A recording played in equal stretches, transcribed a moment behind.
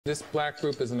This black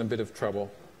group is in a bit of trouble.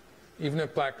 Even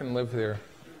if black can live there.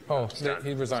 Oh,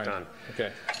 he resigned.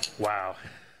 Okay. Wow.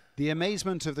 The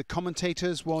amazement of the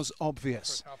commentators was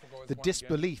obvious. The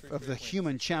disbelief of the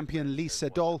human champion Lee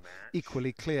Sedol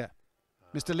equally clear.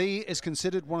 Mr. Lee is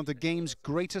considered one of the game's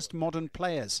greatest modern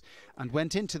players and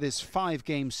went into this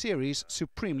 5-game series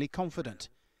supremely confident.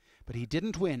 But he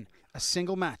didn't win a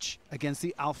single match against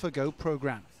the AlphaGo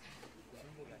program.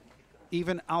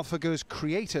 Even AlphaGo's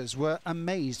creators were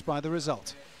amazed by the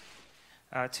result.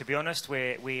 To be honest,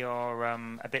 we are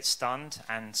a bit stunned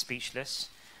and speechless.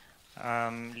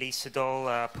 Lee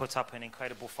Sedol put up an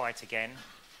incredible fight again.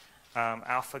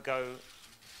 AlphaGo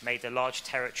made a large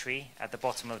territory at the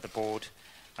bottom of the board,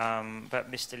 but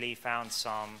Mr. Lee found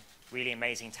some really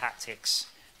amazing tactics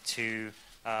to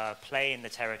play in the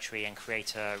territory and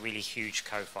create a really huge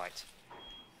co-fight.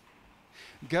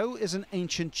 Go is an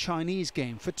ancient Chinese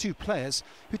game for 2 players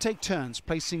who take turns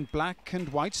placing black and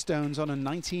white stones on a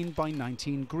 19 by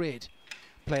 19 grid.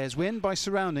 Players win by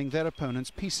surrounding their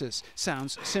opponent's pieces.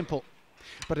 Sounds simple.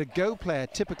 But a Go player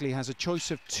typically has a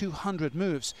choice of 200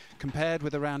 moves compared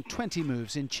with around 20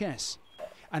 moves in chess.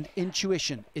 And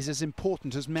intuition is as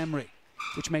important as memory,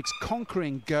 which makes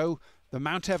conquering Go the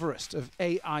Mount Everest of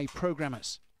AI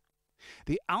programmers.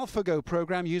 The AlphaGo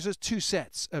program uses 2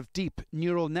 sets of deep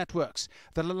neural networks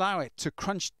that allow it to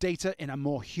crunch data in a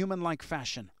more human-like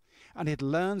fashion. And it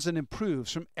learns and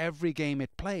improves from every game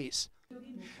it plays.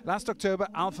 Last October,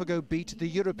 AlphaGo beat the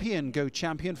European Go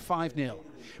champion 5-0.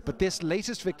 But this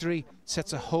latest victory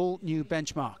sets a whole new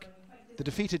benchmark. The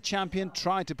defeated champion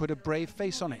tried to put a brave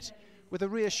face on it, with a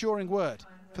reassuring word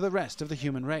for the rest of the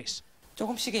human race.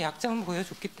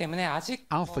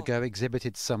 AlphaGo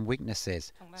exhibited some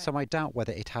weaknesses, so I doubt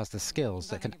whether it has the skills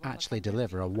that can actually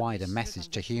deliver a wider message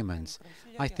to humans.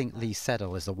 I think Lee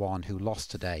Sedol is the one who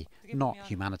lost today, not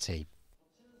humanity.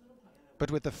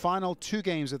 But with the final 2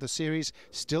 games of the series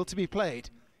still to be played,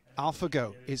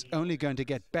 AlphaGo is only going to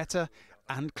get better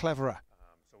and cleverer.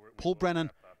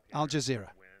 Brennan, Al Jazeera.